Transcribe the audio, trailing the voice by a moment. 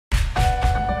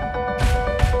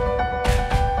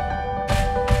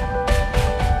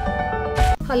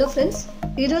Hello friends,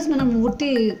 ఈరోజు మనం ఉట్టి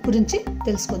గురించి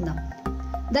తెలుసుకుందాం.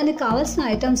 దానికి కావాల్సిన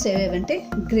items ఏవేవంటే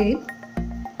green,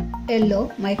 yellow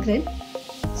మైక్రేన్,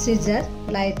 scissor,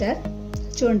 lighter,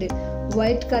 చూడండి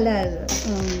white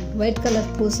colour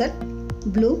పూసర్,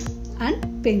 blue and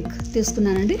pink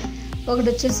తీసుకున్నానండి. ఒకటి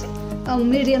వచ్చేసి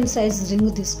మీడియం సైజ్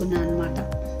రింగ్ తీసుకున్నాను అనమాట.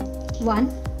 1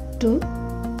 2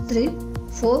 3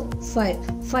 4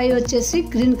 5 వచ్చేసి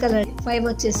గ్రీన్ కలర్, 5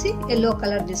 వచ్చేసి ఎల్లో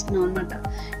కలర్ తీసుకున్నాం అనమాట.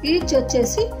 ఈచ్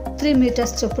వచ్చేసి 3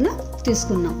 మీటర్స్ చొప్పున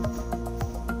తీసుకున్నాం.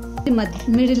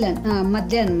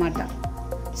 మధ్య అనమాట,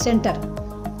 సెంటర్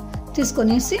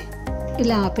తీసుకొనేసి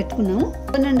ఇలా పెట్టుకున్నాము.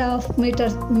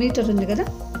 1.5 మీటర్ ఉంది కదా,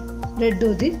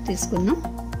 రెడ్ది తీసుకున్నాం.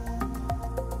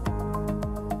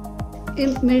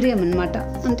 మీడియం అనమాట,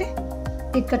 అంటే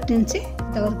ఇక్కడి నుంచి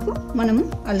ఇంతవరకు మనము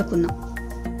అల్లుకున్నాం.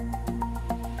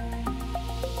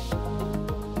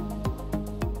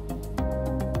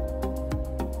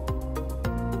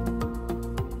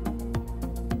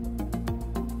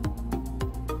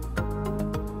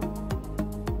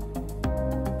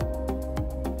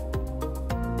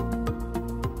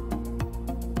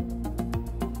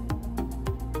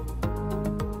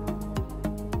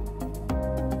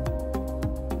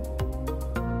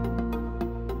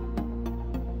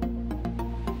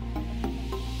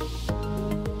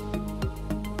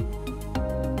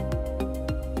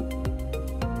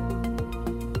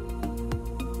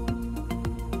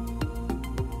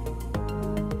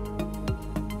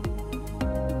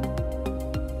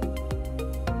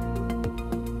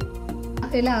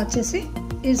 ఇలా వచ్చేసి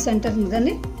ఈ సెంటర్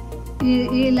మీదని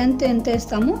ఈ లెంత్ ఎంత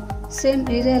వేస్తామో సేమ్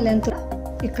ఇదే లెంత్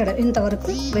ఇక్కడ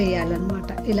ఇంతవరకు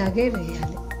వేయాలన్నమాట. ఇలాగే వేయాలి.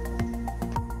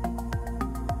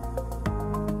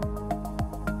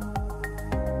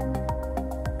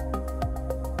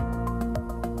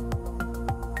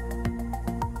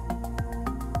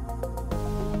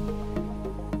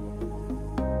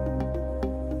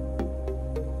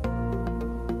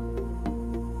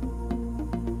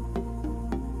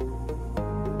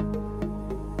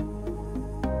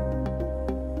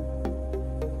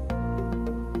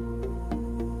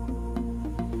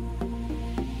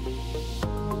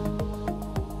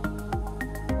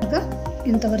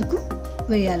 ఇంతవరకు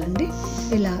వేయాలండి.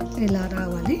 ఇలా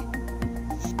రావాలి.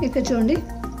 ఇక చూడండి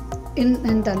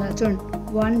ఎంత అలా చూడండి.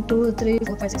 1 2 3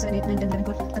 4 5 6 7 8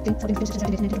 9 10 11 12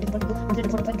 13 14 15 16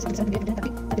 17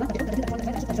 18 19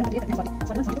 20 21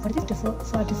 22 23 24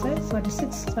 45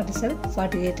 46 47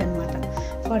 48 అనమాట.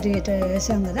 48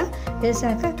 వేసాం కదా.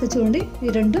 వేసాక ఇక చూడండి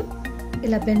ఈ రెండు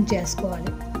ఇలా బెండ్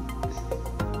చేసుకోవాలి.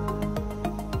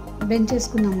 బెండ్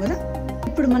చేసుకున్నాం కదా.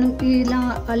 ఇప్పుడు మనం ఇలా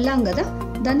అల్లాం కదా,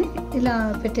 దాన్ని ఇలా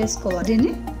పెట్టేసుకోవాలి.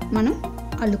 దీన్ని మనం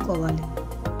అల్లుకోవాలి.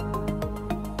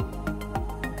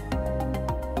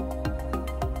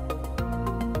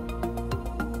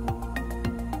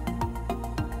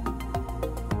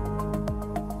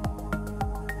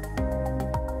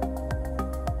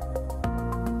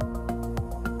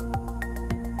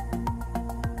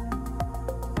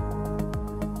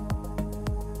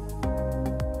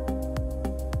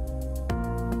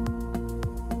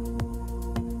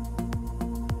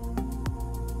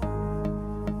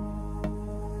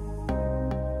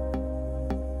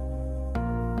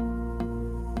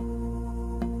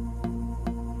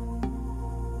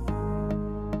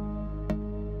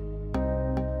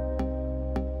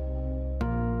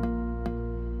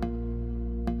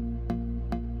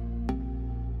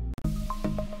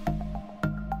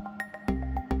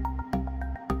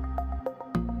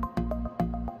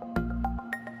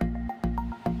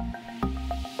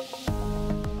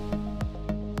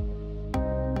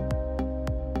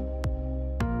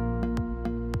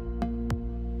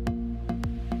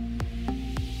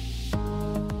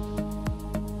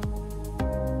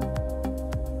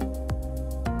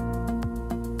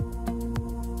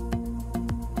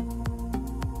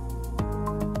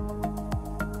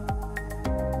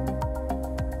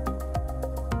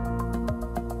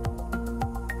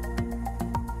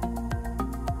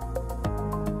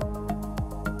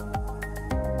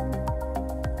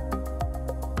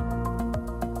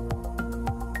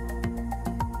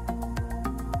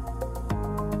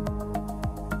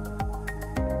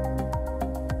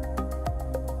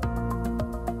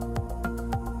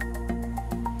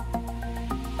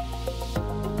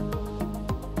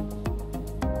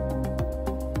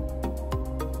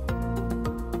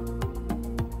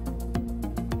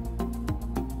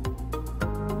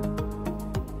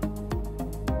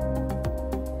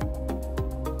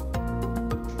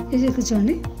 ఇది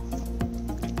చూడండి.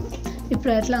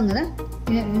 ఇప్పుడు ఎట్లా కదా,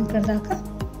 ఇక్కడ దాకా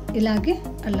ఇలాగే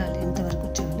అల్లాలి. ఇంతవరకు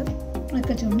చాలు.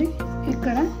 ఇక్కడ చూడండి,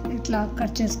 ఇక్కడ ఇట్లా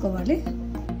కట్ చేసుకోవాలి.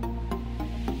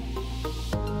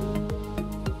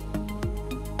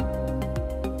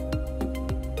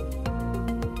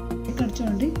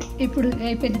 ఇప్పుడు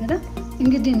అయిపోయింది కదా.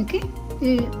 ఇంక దీనికి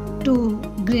ఈ 2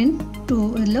 గ్రీన్ 2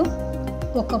 ఎల్లో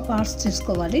ఒక పార్ట్స్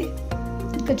తీసుకోవాలి.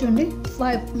 ఇక్కడ చూడండి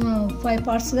 5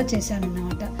 పార్ట్స్గా చేశాను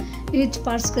అన్నమాట. ఈచ్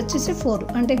పార్ట్స్కి వచ్చేసి 4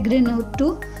 అంటే green 2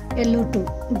 yellow 2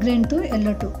 green 2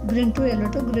 yellow 2 green 2 yellow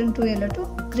 2 green 2 yellow 2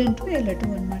 green 2 yellow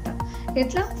 2 అనమాట.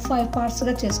 ఇట్లా 5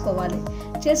 పార్ట్స్గా చేసుకోవాలి.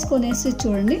 చేసుకొనేసి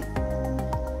చూడండి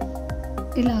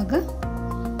ఇలాగా.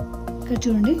 ఇక్కడ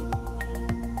చూడండి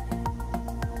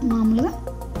మామూలుగా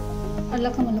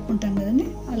అల్లకమల్లుకుంటాం కదండి,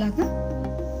 అలాగా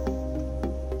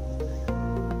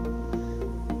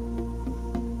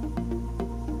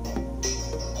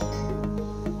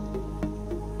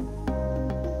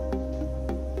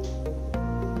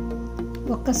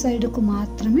ఒక్క సైడుకు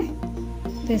మాత్రమే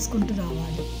వేసుకుంటూ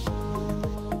రావాలి.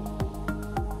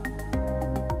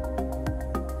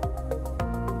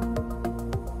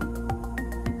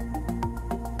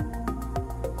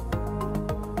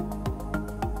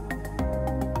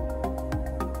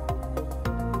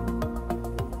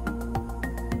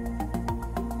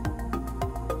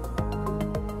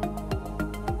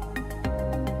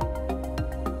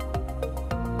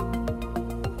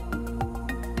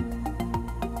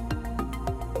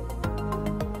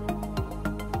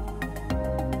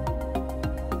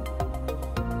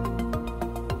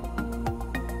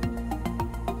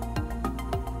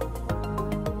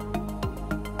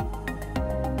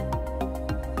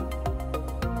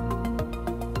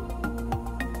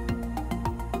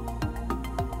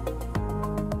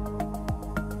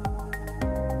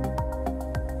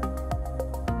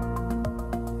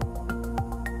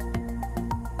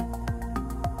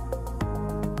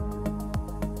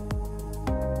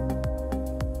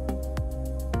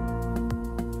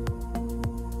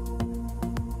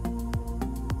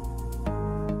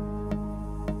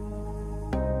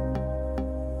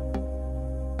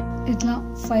 ఇట్లా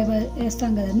 5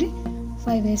 వేస్తాం కదండి.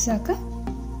 5 వేసాక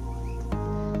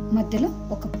మధ్యలో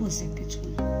ఒక పూస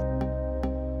ఎక్కించుకున్నాం.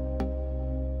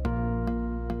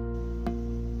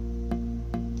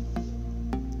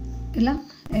 ఇలా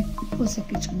పూస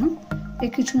ఎక్కించుకున్నాం.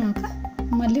 ఎక్కించుకున్నాక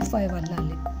మళ్ళీ 5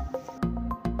 అల్లాలి.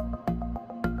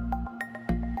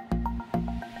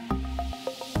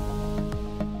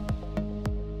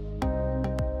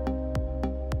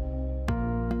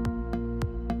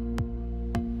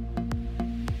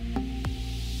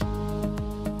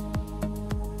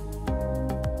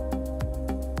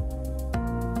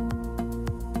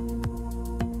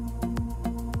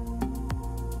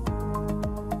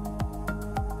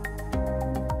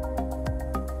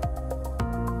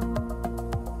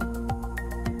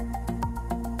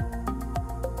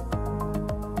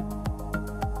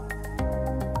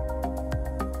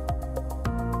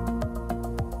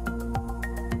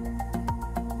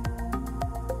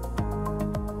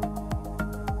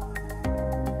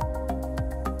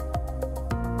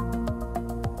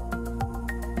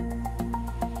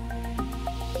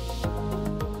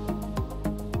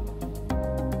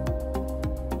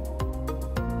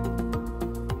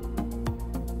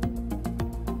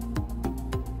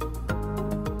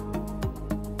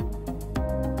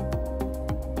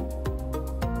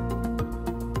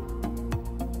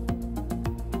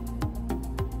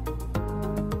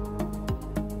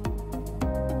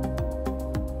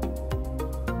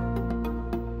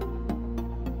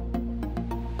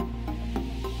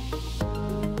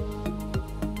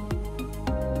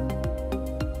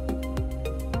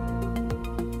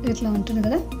 ఇట్లా ఉంటుంది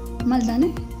కదా. మళ్ళీ దాన్ని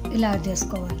ఇలా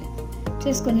చేసుకోవాలి.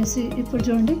 చేసుకొనేసి ఇప్పుడు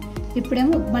చూడండి,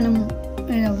 ఇప్పుడేమో మనం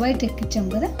వైట్ ఎక్కించాం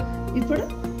కదా. ఇప్పుడు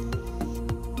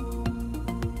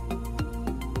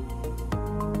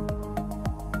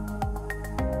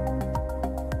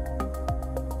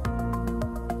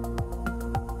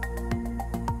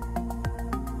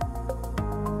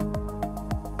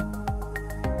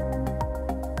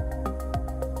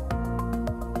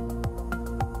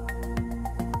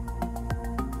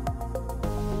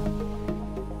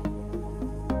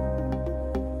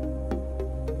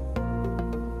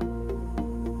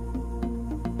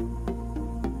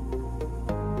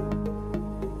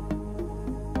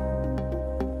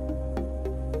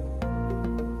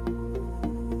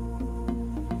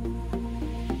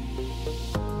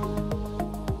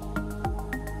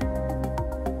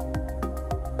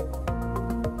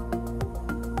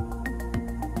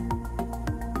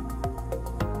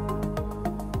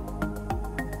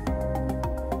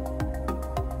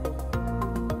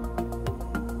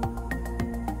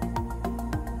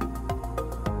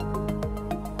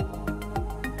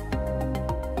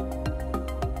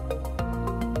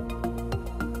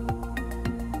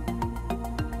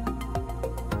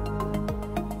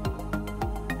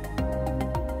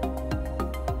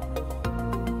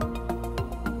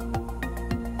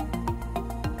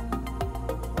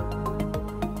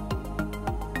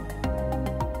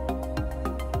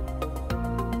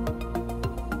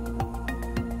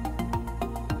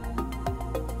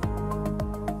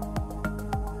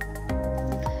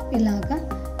ఇలాగా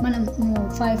మనం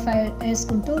 5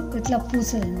 వేసుకుంటూ ఇట్లా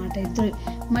పూసలు అనమాట. ఇది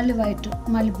మళ్ళీ వైట్,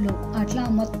 మళ్ళీ బ్లూ, అట్లా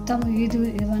మొత్తం ఇది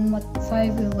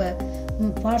 5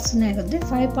 పార్ట్స్ ఉన్నాయి కదా.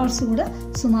 5 పార్ట్స్ కూడా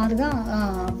సుమారుగా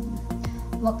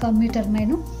 1 మీటర్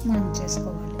మైను మనం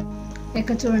చేసుకోవాలి.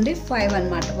 ఇక్కడ చూడండి 5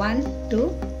 అనమాట. 1 2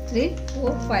 3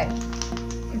 4 5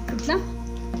 ఇట్లా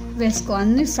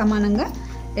అన్నీ సమానంగా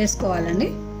వేసుకోవాలండి.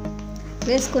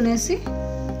 వేసుకునేసి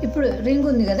ఇప్పుడు రింగ్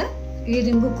ఉంది కదా, ఈ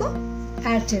రింగుకు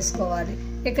యాడ్ చేసుకోవాలి.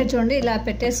 ఇక్కడ చూడండి ఇలా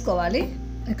పెట్టేసుకోవాలి.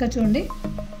 ఇక్కడ చూడండి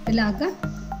ఇలాగా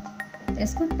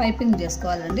వేసుకొని పైపింగ్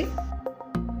చేసుకోవాలండి.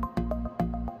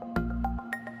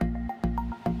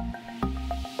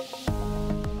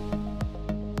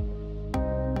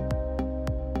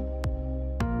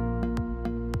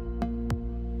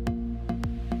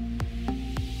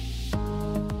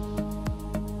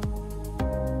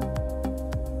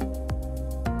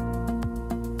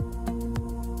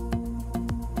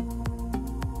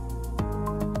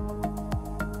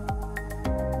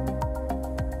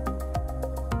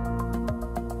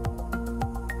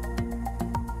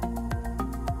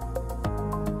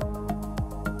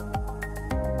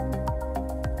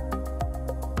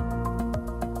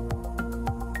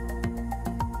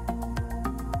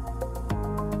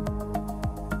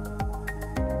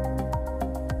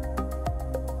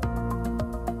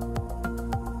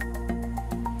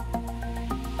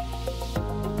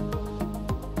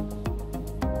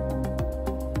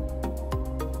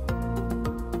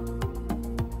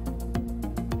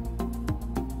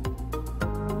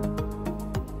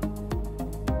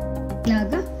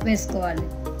 ఇలాగా వేసుకోవాలి.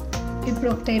 ఇప్పుడు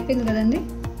ఒకటి అయిపోయింది కదండి,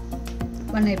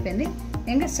 1 అయిపోయింది.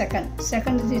 ఇంకా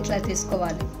సెకండ్ ఇట్లా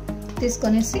తీసుకోవాలి.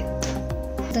 తీసుకొనేసి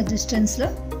డిస్టెన్స్లో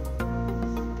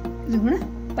ఇది కూడా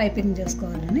పైపింగ్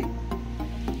చేసుకోవాలని.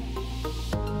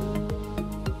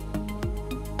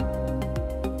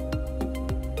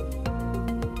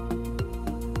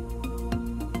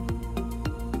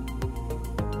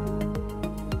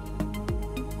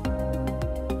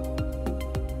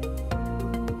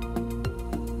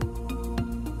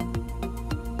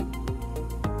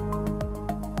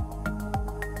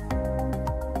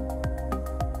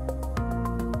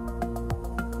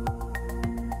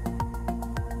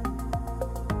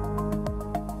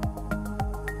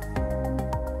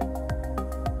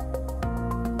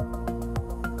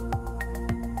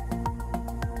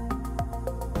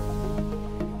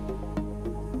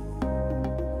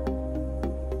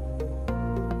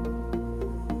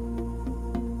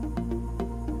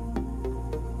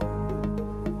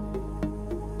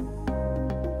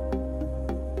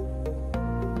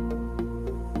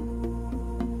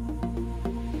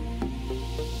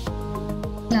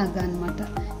 లాగా అనమాట.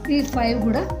 ఈ 5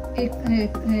 కూడా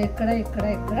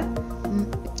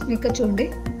ఇక్కడ చూడండి.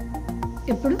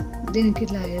 ఇప్పుడు దీనికి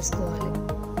ఇట్లా వేసుకోవాలి.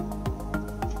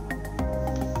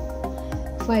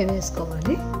 5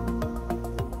 వేసుకోవాలి.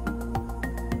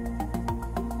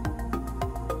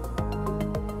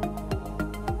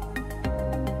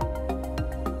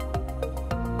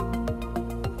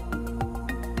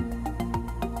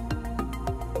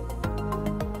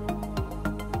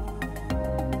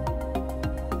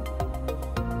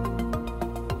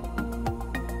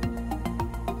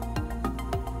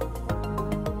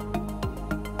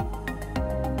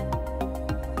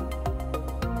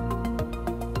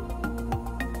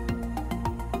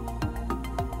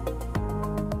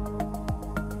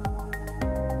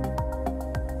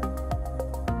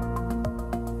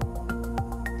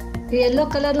 ఎల్లో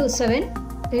కలర్ 7,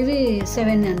 ఇవి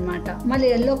 7 అనమాట. మళ్ళీ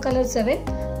ఎల్లో కలర్ 7,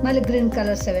 మళ్ళీ గ్రీన్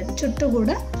కలర్ 7 చుట్టూ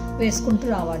కూడా వేసుకుంటూ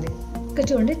రావాలి. ఇక్కడ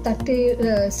చూడండి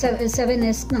 7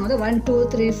 వేసుకున్నాం కదా. 1 2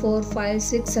 3 4 5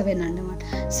 6 7 అన్నమాట.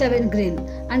 7 గ్రీన్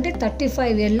అంటే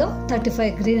 35 ఎల్లో,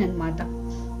 35 గ్రీన్ అనమాట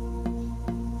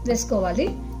వేసుకోవాలి.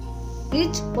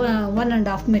 ఈచ్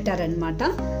 1.5 మీటర్ అనమాట.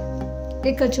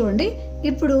 ఇక్కడ చూడండి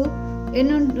ఇప్పుడు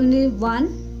ఎన్ని ఉంటుంది, 1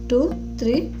 2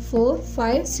 3 4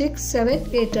 5 6 7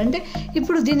 8 అంటే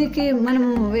ఇప్పుడు దీనికి మనం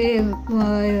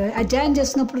జాయిన్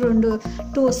చేసినప్పుడు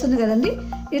 2 వస్తుంది కదండి.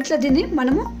 ఇట్లా దీన్ని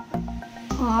మనము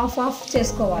హాఫ్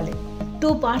చేసుకోవాలి.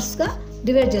 2 పార్ట్స్గా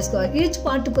డివైడ్ చేసుకోవాలి. ఈచ్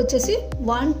పార్ట్కి వచ్చేసి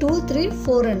 1 2 3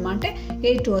 4 అనమాట, అంటే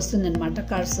 8 వస్తుంది అనమాట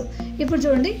కార్డ్స్. ఇప్పుడు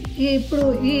చూడండి ఇప్పుడు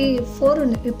ఈ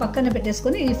 4 పక్కన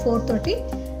పెట్టేసుకొని ఈ 4 తోటి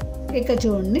ఇక్కడ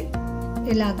చూడండి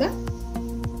ఇలాగా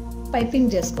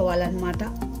పైపింగ్ చేసుకోవాలన్నమాట.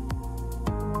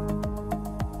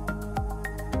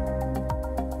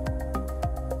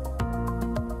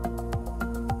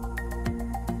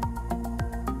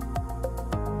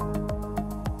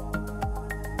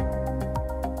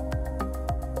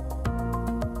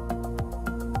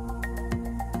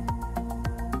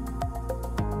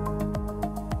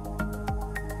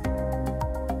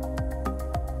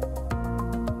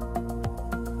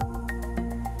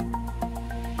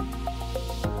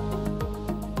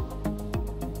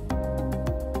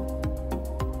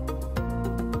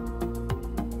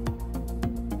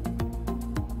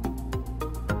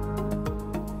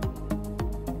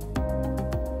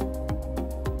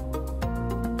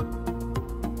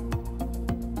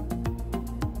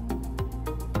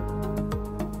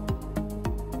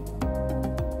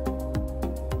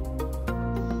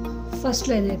 ఫస్ట్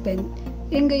లైన్ అయిపోయింది.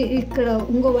 ఇంకా ఇక్కడ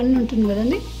ఇంకో 1 ఉంటుంది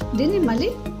కదండి, దీన్ని మళ్ళీ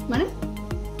మనం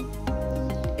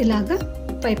ఇలాగా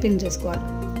పైపింగ్ చేసుకోవాలి.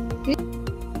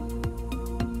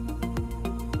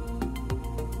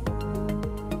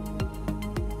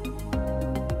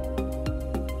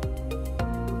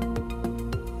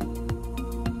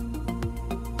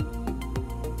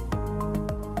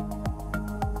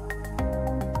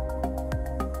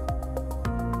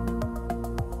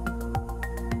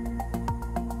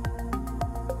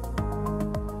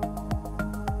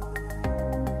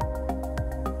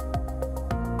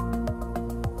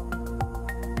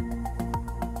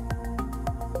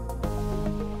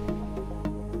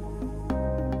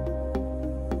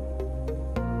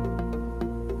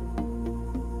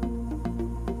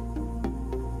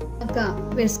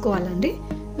 వేసుకోవాలండి.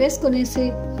 వేసుకొనేసి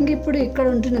ఇంక ఇప్పుడు ఇక్కడ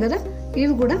ఉంటుంది కదా,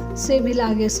 ఇవి కూడా సేమ్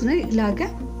ఇలాగేస్తున్నాయి, ఇలాగా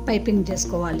పైపింగ్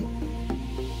చేసుకోవాలి.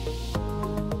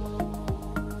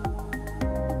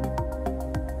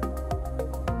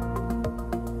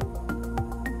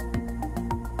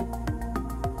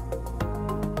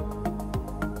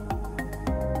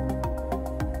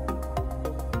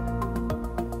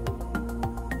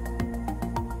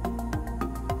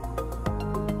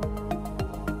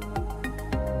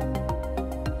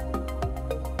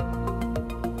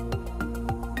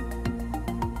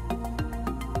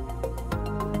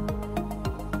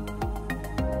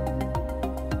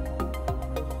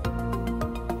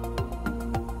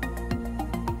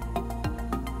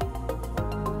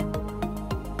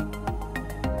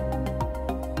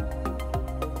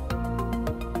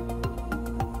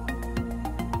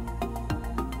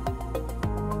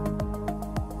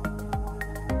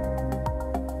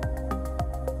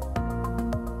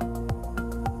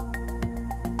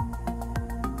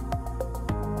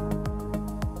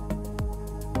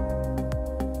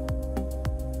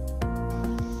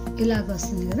 ఇలాగ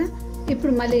వస్తుంది కదా.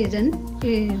 ఇప్పుడు మళ్ళీ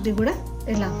ఇది కూడా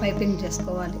ఇలా పైపింగ్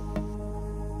చేసుకోవాలి.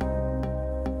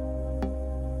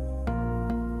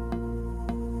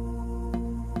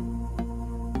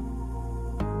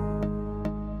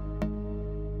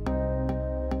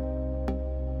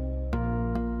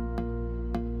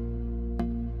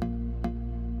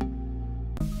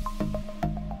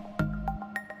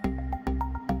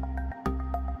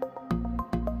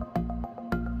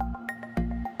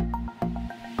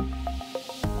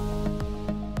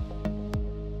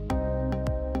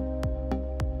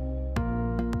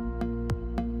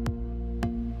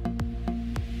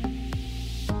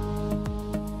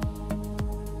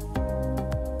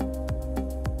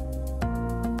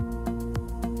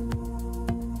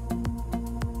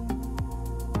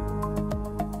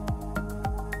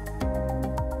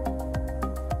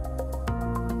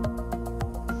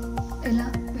 ఇలా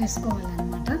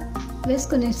వేసుకోవాలన్నమాట.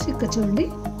 వేసుకునేసి ఇక్కడ చూడండి,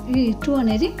 ఈ 2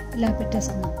 అనేది ఇలా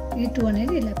పెట్టేసుకున్నాం, ఈ 2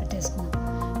 అనేది ఇలా పెట్టేసుకున్నాం.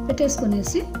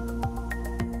 పెట్టేసుకునేసి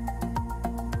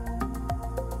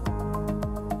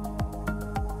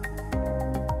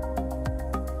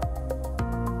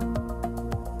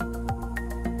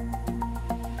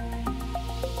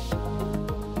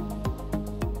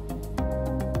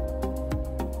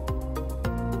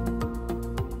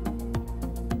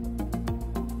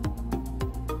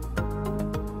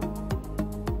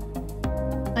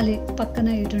మళ్ళీ పక్కన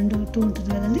ఈ 2 ఉంటుంది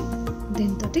కదండి,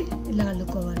 దీంతో ఇలా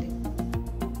అల్లుకోవాలి.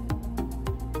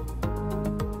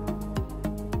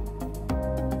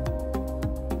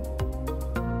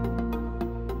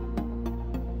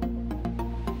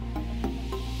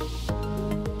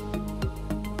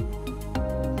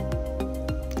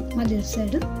 మళ్ళీ ఇటు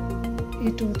సైడ్ ఈ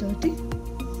 2 తోటి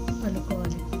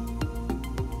అల్లుకోవాలి.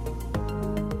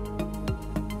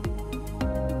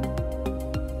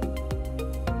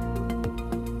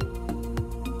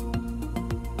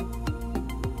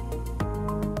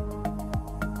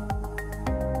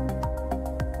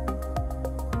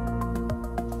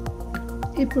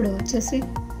 ఇప్పుడు వచ్చేసి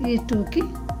ఈ 2కి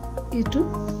ఇటు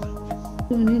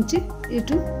 2 నుంచి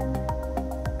ఇటు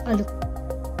అల్లు.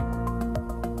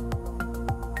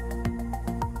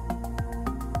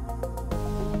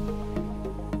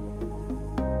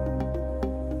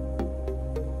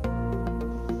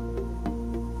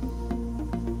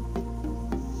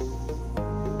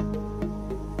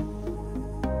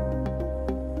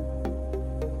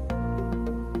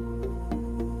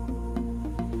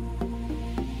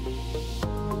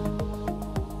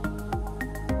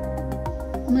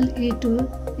 మళ్ళీ ఈ 2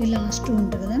 ఈ లాస్ట్ 2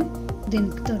 ఉంటుంది కదా,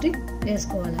 దీనితోటి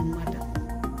వేసుకోవాలన్నమాట.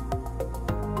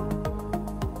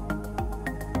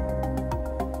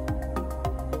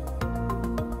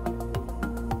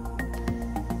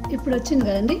 ఇప్పుడు వచ్చింది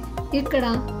కదండి, ఇక్కడ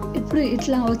ఇప్పుడు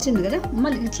ఇట్లా వచ్చింది కదా,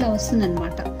 మళ్ళీ ఇట్లా వస్తుంది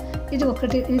అనమాట. ఇది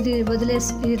ఒకటి, ఇది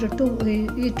వదిలేసి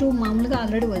ఈ టూ మామూలుగా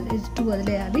ఆల్రెడీ టూ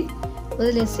వదిలేయాలి.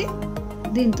 వదిలేసి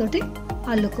దీంతో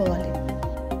అల్లుకోవాలి.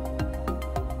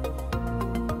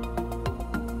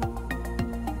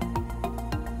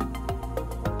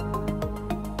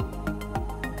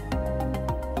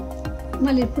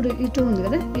 మళ్ళీ ఇప్పుడు ఈ టూ ఉంది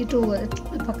కదా, ఈ టూ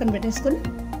పక్కన పెట్టేసుకొని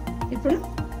ఇప్పుడు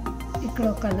ఇక్కడ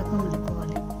ఒక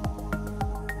అల్లుకోవాలి.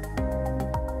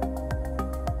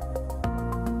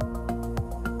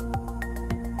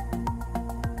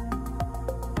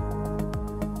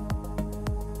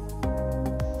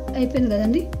 అయిపోయింది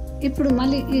కదండి. ఇప్పుడు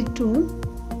మళ్ళీ ఈ టూ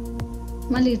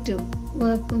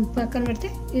పక్కన పెడితే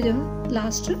ఇది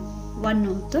లాస్ట్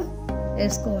 1తో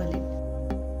వేసుకోవాలి.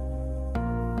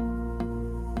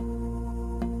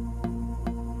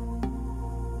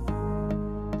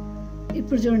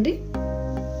 ఇప్పుడు చూడండి,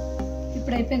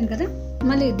 ఇప్పుడు అయిపోయింది కదా.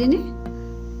 మళ్ళీ దీన్ని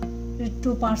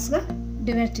 2 పార్ట్స్గా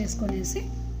డివైడ్ చేసుకునేసి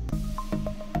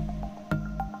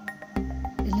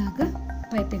ఇలాగా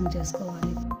పైపింగ్ చేసుకోవాలి.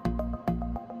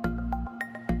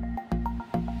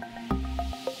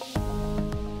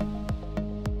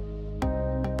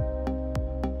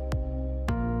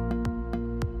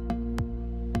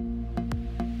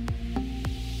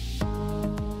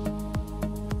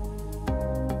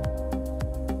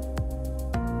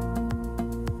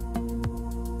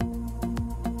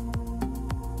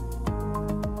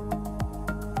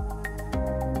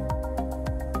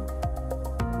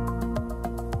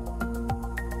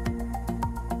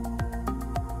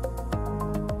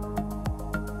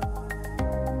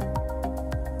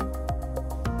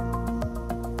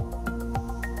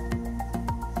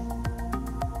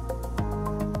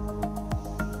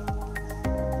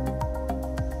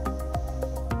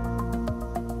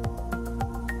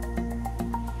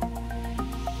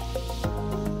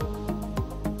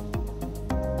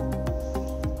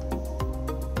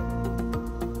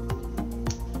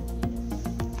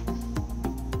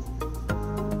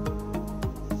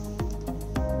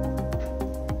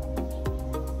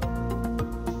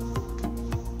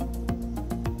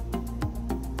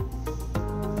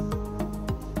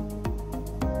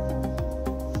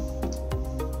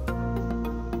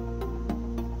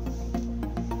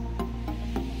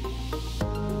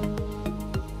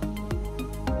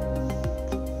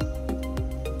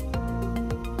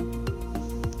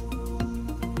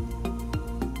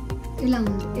 ఇలా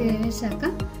ఉంది వేసాక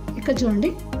ఇక్కడ చూడండి,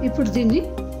 ఇప్పుడు దీన్ని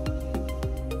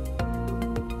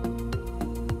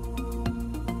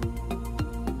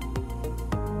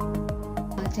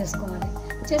చేసుకోవాలి.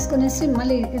 చేసుకునేసి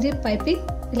మళ్ళీ ఇది పైపింగ్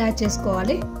ఇలా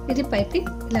చేసుకోవాలి, ఇది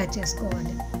పైపింగ్ ఇలా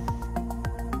చేసుకోవాలి.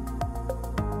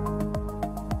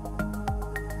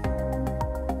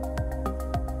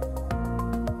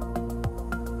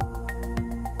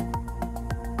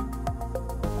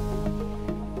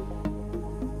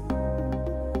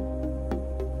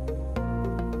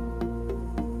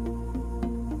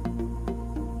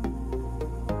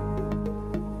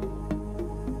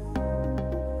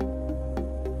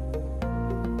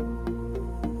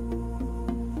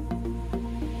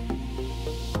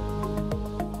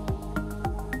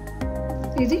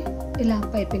 ఇది ఇలా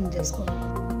పైపింగ్ చేసుకోవాలి.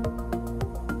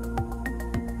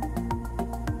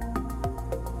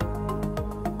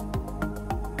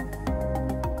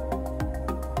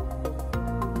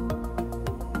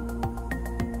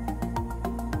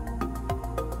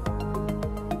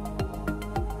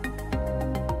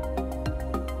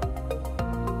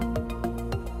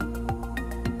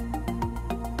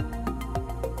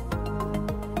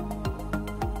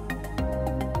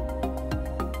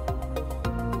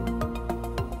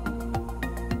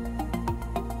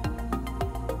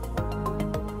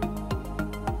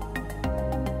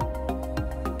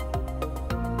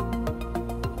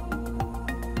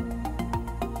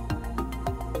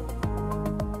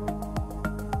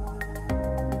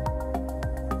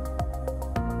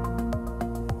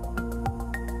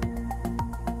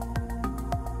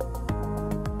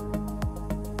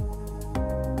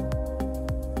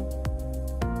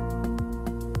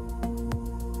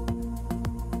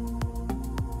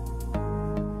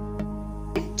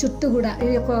 చుట్టూ కూడా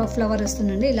ఇది ఒక ఫ్లవర్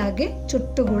వస్తుందండి, ఇలాగే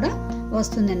చుట్టూ కూడా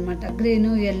వస్తుంది అనమాట. గ్రీన్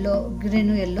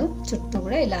ఎల్లో చుట్టూ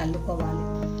కూడా ఇలా అల్లుకోవాలి.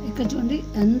 ఇక్కడ చూడండి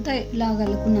ఎంత ఇలాగ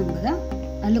అల్లుకున్నాం కదా.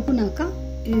 అల్లుకున్నాక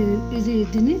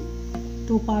దీన్ని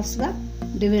 2 పార్ట్స్గా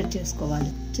డివైడ్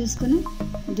చేసుకోవాలి. చేసుకొని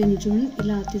దీన్ని చూడండి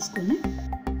ఇలా తీసుకొని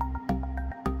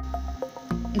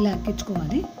ఇలా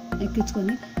ఎక్కించుకోవాలి.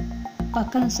 ఎక్కించుకొని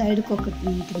పక్కన సైడ్కి ఒకటి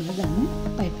ఉంటుంది కదా, దాన్ని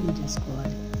పైపింగ్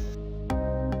చేసుకోవాలి.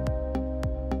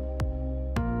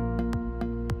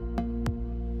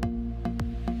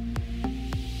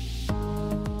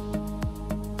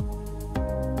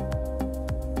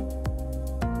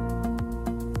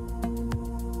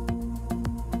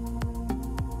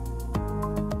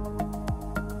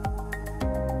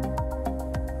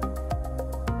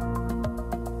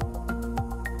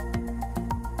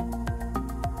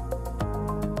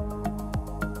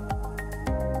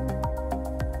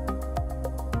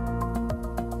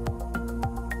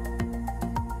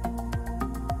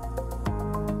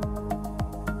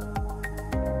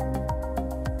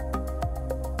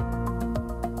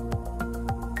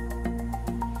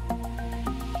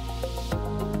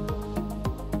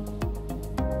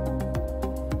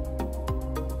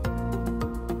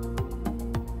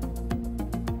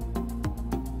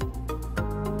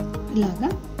 ఇలాగా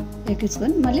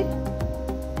ఎక్కించుకొని మళ్ళీ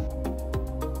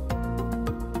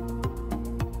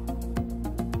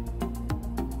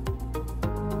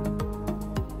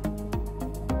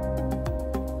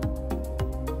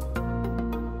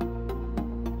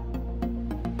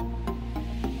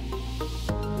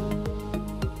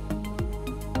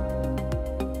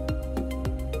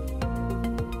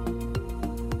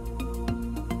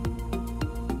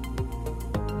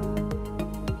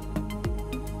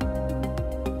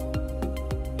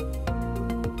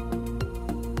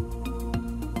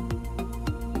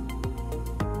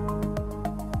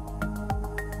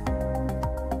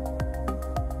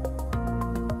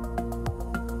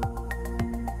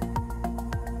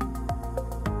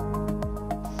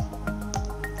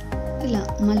ఇలా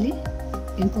మళ్ళీ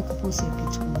ఇంకొక పూస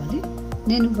ఎక్కించుకోవాలి.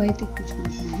 నేను వైట్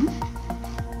ఎక్కించుకుంటున్నాను.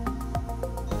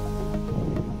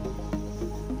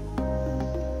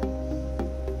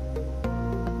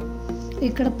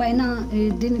 ఇక్కడ పైన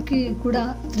దీనికి కూడా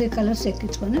 3 కలర్స్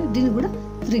ఎక్కించుకొని దీనికి కూడా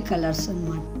 3 కలర్స్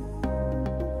అన్నమాట.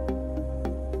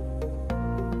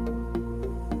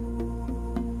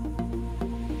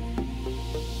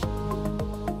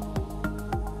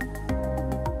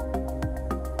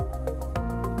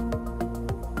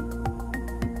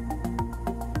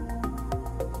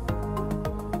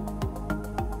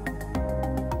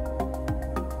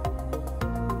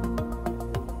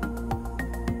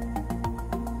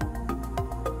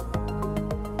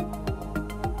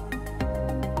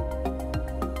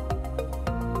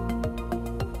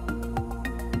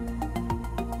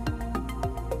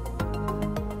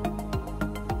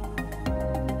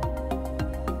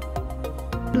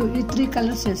 ఈ 3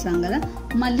 కలర్స్ వేసాం కదా,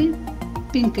 మళ్ళీ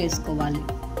పింక్ వేసుకోవాలి.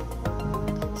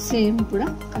 సేమ్ కూడా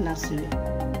కలర్స్ ఇవి.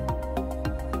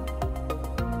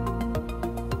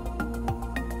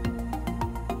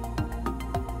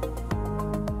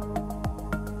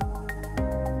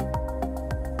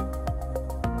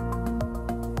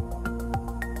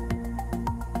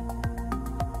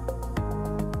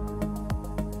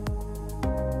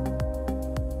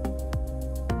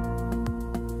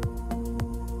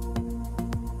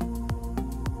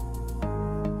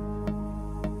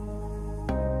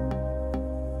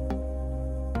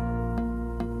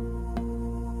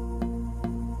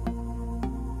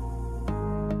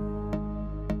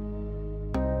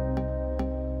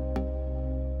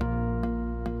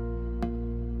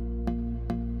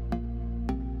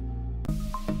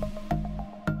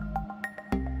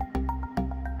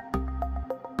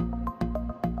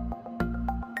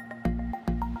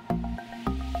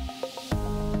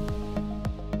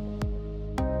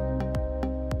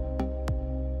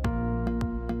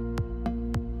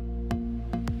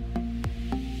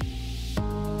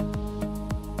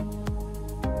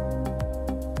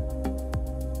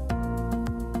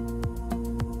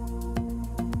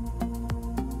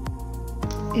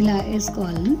 ఇలా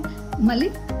వేసుకోవాలని మళ్ళీ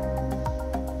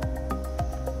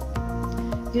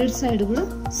ఇటు సైడ్ కూడా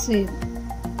సేమ్.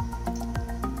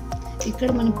 ఇక్కడ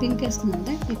మనం పింక్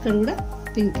వేసుకున్నామంటే ఇక్కడ కూడా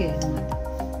పింక్ వేయాలన్నమాట.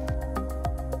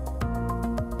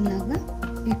 ఇలాగా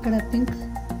ఇక్కడ పింక్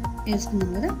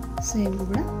వేసుకున్నాం కదా, సేమ్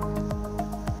కూడా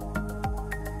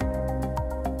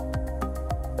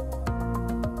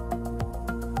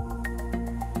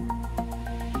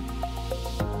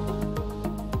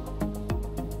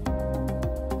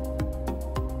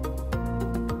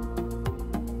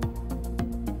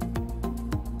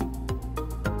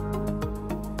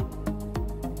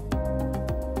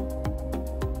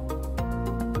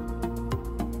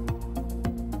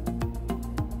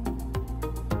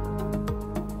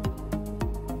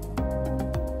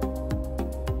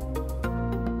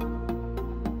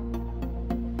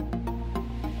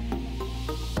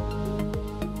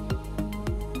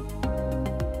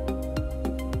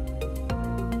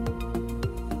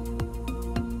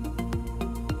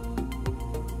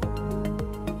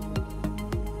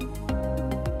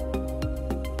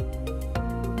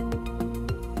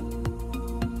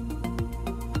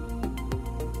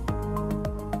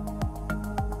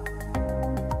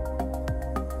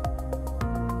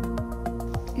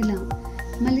ఇలా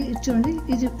మళ్ళీ చూడండి,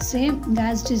 ఇది సేమ్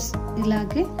యాజ్ ఇట్ ఈస్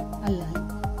ఇలాగే అల్లాలి.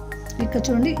 ఇక్కడ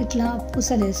చూడండి ఇట్లా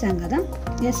పూసలు వేసాం కదా,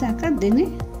 వేసాక దీన్ని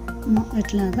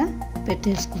ఇట్లాగా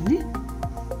పెట్టేసుకొని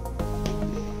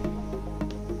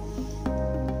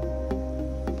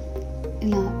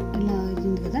ఇలా ఇలా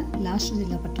అయింది కదా, లాస్ట్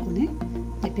ఇలా పట్టుకొని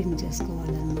పైపింగ్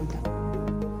చేసుకోవాలన్నమాట.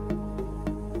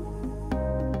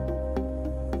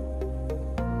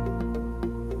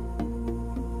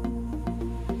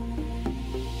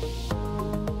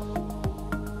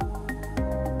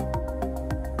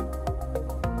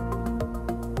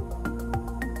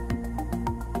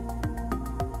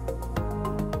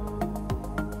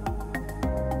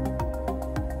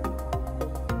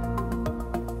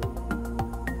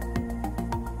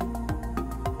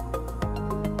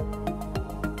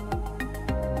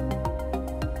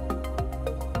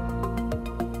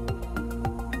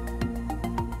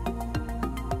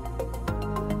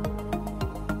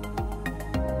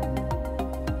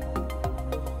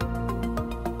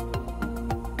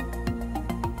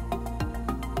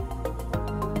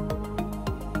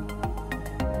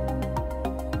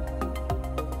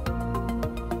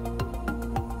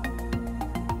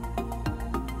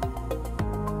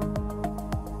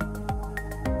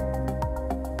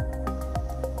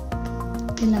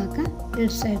 ఇలాగా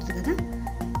ఇటు సైడ్ కదా,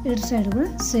 ఇటు సైడ్ కూడా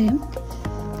సేమ్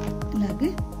ఇలాగే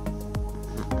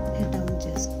డౌన్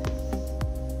చేసుకో,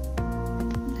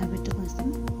 ఇలా పెట్టుకొస్తాం,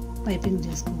 పైపింగ్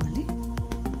చేసుకోవాలి.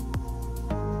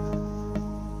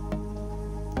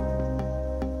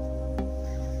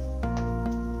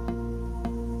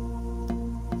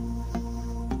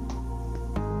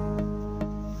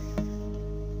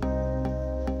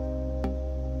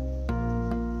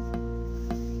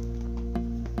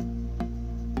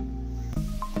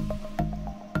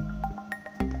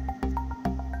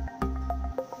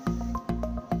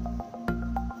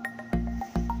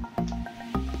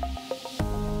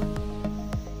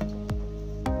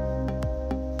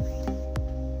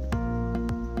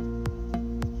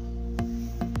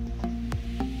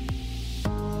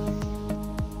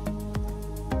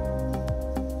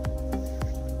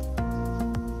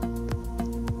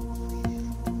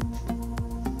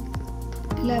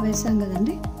 ఇలా వేసాం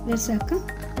కదండి, వేసాక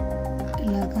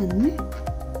ఇలాగ అన్నీ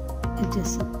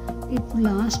ఇచ్చేస్తాం. ఇప్పుడు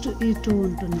లాస్ట్ ఈ 2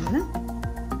 ఉంటుంది కదా,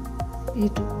 ఈ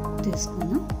 2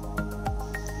 తీసుకున్నాం.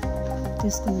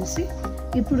 తీసుకునేసి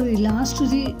ఇప్పుడు ఈ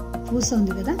లాస్ట్ది పూస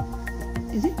ఉంది కదా,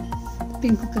 ఇది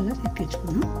పింక్ కలర్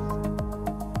ఎక్కించుకున్నాం.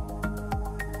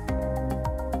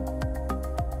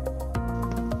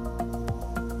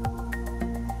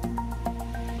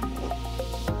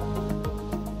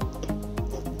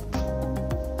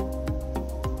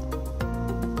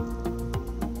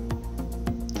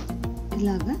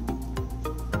 ఇలాగా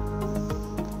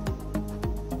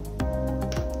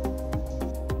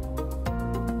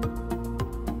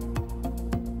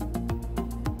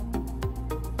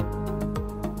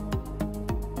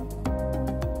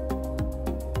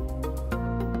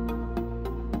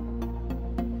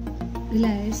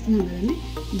ఇలా వేస్తున్నాం కదండి,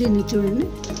 దీన్ని చూడండి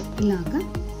ఇలాగా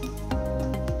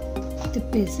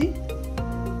తిప్పేసి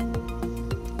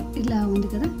ఇలా ఉంది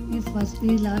కదా,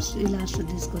 ఈ లాస్ట్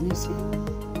తీసుకొనేసి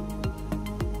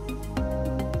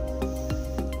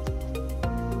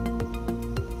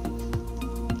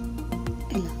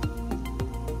ఇలా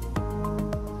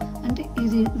అంటే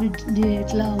ఇది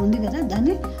ఇట్లా ఉంది కదా,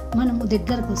 దాన్ని మనము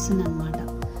దగ్గరకు వస్తుంది అనమాట.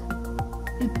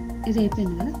 ఇది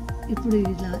అయిపోయింది కదా, ఇప్పుడు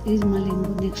ఇలా ఇది మళ్ళీ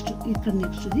ఇంకో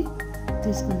నెక్స్ట్ది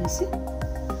తీసుకొనేసి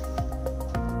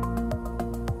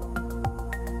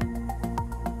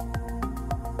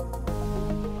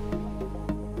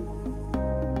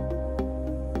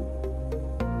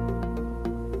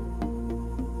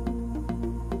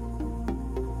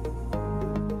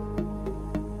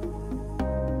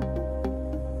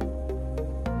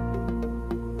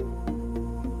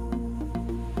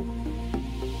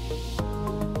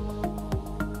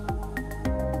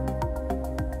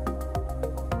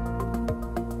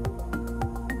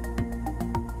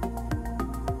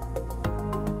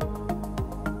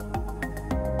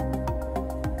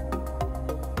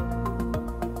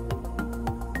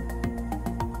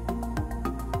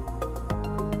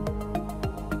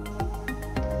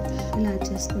ఇలా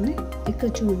చేసుకొని ఇక్కడ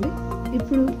చూడండి,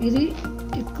 ఇప్పుడు ఇది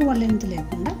ఎక్కువ లెంత్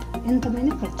లేకుండా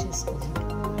ఎంతమైనా కట్ చేసుకోవాలి.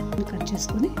 కట్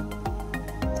చేసుకొని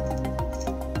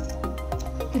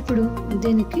ఇప్పుడు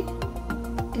దీనికి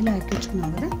ఇలా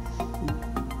ఎక్కించుకున్నాం కదా,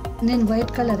 నేను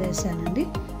వైట్ కలర్ వేసానండి,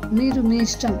 మీరు మీ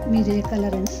ఇష్టం, మీరు ఏ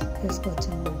కలర్ అయినా వేసుకోవచ్చు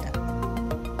అనమాట.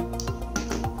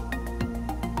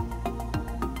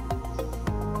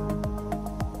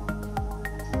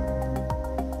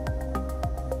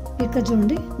 ఇక్కడ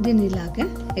చూడండి, దీన్ని ఇలాగే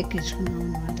ఎక్కించుకున్నాం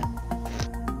అనమాట.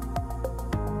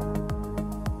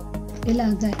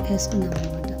 ఇలాగ వేసుకున్నాం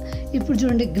అనమాట. ఇప్పుడు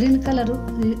చూడండి, గ్రీన్ కలరు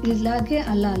ఇలాగే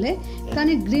అల్లాలే,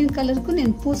 కానీ గ్రీన్ కలర్కు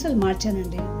నేను పూసలు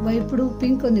మార్చానండి. ఇప్పుడు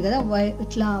పింక్ ఉంది కదా,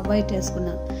 ఇట్లా వైట్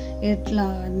వేసుకున్నా, ఎట్లా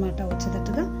అనమాట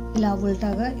వచ్చేటట్టుగా ఇలా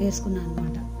ఉల్టాగా వేసుకున్నాను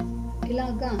అనమాట.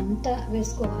 ఇలాగా అంతా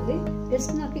వేసుకోవాలి.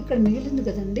 వేసుకున్నాక ఇక్కడ మిగిలింది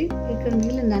కదండి, ఇక్కడ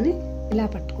మిగిలిందని ఇలా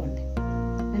పట్టుకోండి.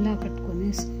 ఇలా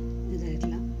పట్టుకొనేసి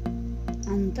ఇట్లా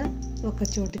అంతా ఒక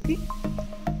చోటికి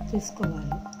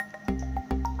తీసుకోవాలి.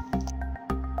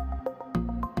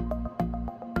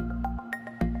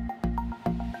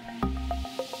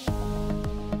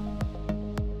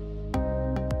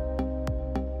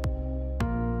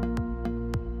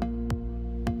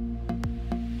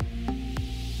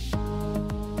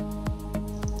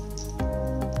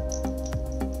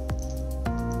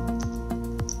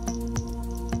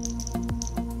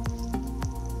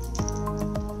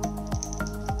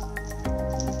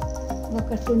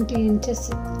 ఒక 20 ఇంచెస్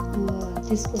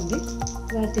తీసుకోండి,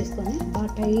 వారు తీసుకొని బాగా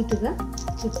టైట్గా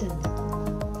చుట్టండి.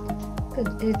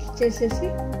 చేసేసి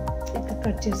ఇక్కడ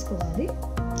కట్ చేసుకోవాలి.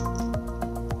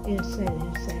 ఎయిట్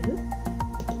సైడ్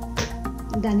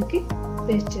దానికి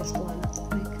పేస్ట్ చేసుకోవాలి.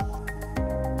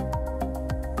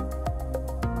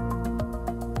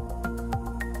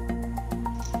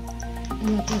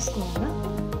 ఇలా తీసుకోవాలా.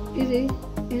 ఇది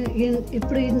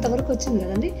ఇప్పుడు ఇంతవరకు వచ్చింది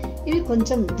కదండి, ఇది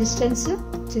కొంచెం డిస్టెన్స్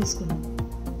చేసుకున్నాం.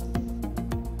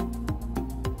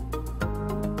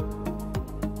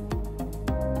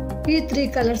 ఈ 3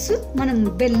 కలర్స్ మనం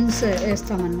బెలూన్స్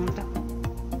వేస్తామన్నమాట.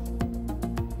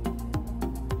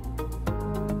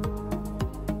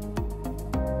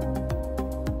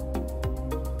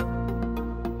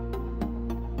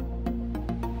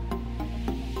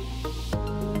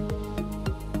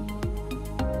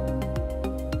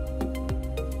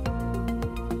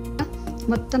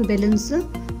 మొత్తం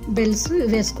బెల్స్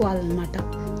వేసుకోవాలన్నమాట.